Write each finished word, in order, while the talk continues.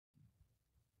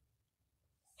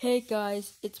Hey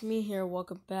guys, it's me here.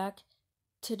 Welcome back.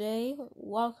 Today,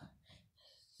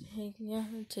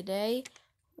 today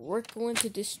we're going to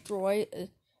destroy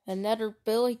another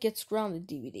Billy Gets Grounded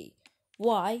DVD.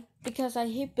 Why? Because I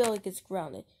hate Billy Gets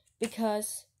Grounded.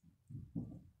 Because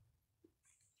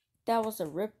that was a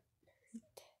rip.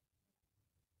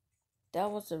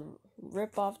 That was a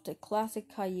rip off the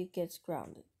classic Caillou Gets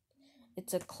Grounded.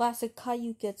 It's a classic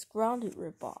Caillou Gets Grounded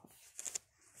rip off.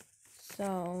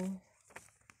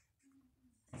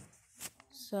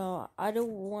 So I don't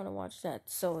want to watch that.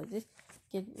 So this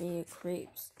gives me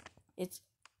creeps.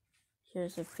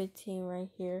 Here's a 15 right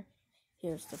here.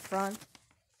 Here's the front,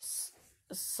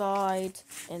 side,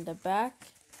 and the back.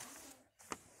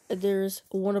 There's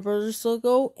a Warner Brothers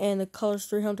logo and the Colors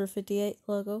 358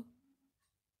 logo.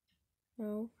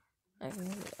 No, I can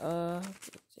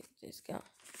take this out.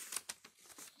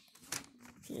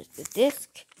 Here's the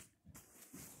disc.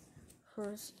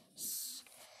 First,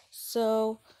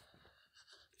 so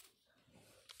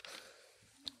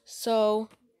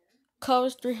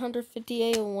Colors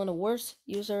 358 is one of the worst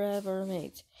user I've ever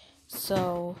made.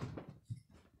 So,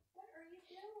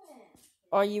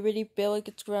 are you ready, Billy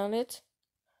Gets Grounded?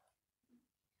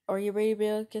 Are you ready,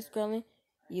 Billy Gets Grounded?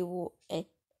 You will.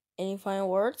 Any final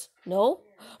words? No?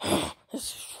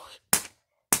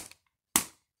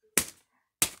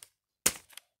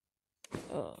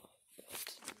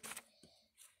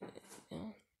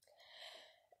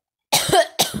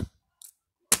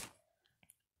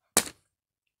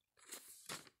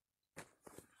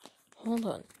 Hold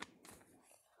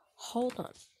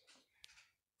on.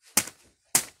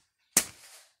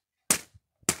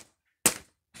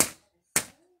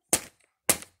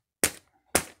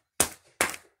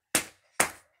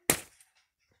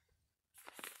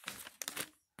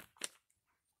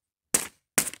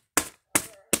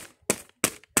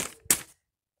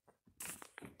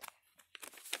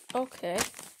 Okay.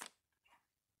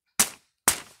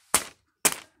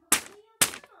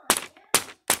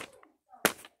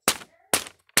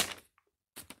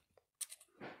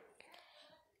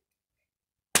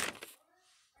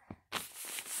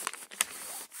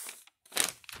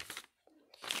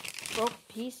 Broke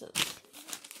pieces.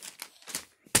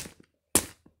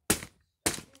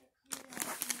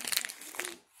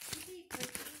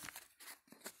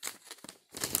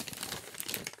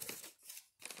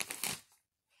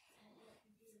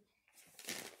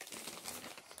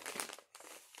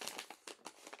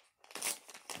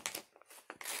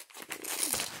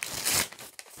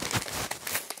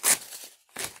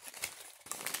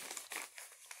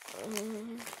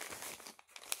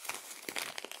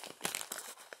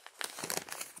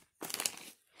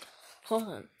 Hold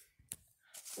on.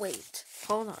 Wait.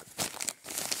 Hold on.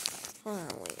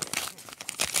 Wait.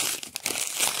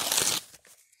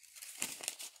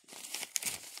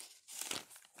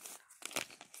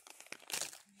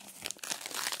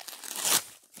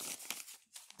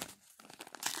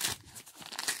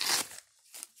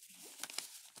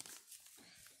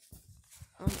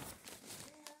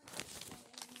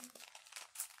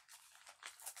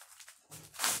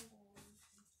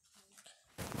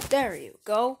 There you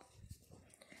go.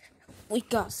 We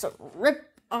got some rip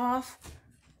off.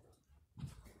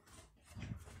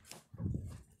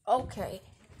 Okay.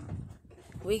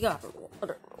 We got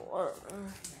water.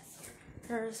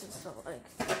 Hers is so like.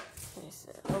 I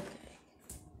said,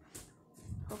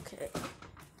 okay.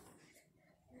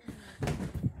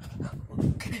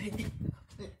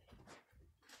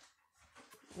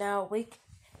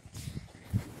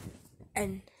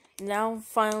 Now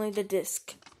finally the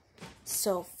disc.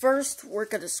 So first we're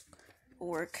gonna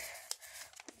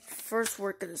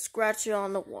scratch it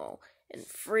on the wall. In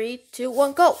 3, 2,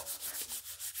 1, go.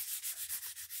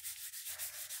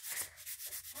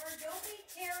 Don't be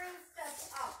tearing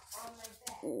stuff up on my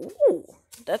bed. Ooh,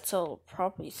 that's all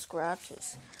probably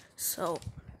scratches. So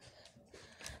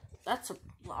that's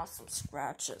lots of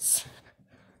scratches.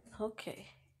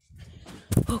 Okay.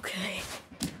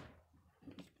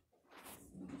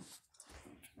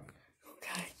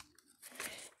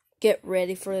 Get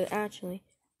ready for it, actually.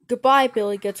 Goodbye,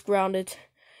 Billy Gets Grounded.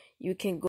 You can go.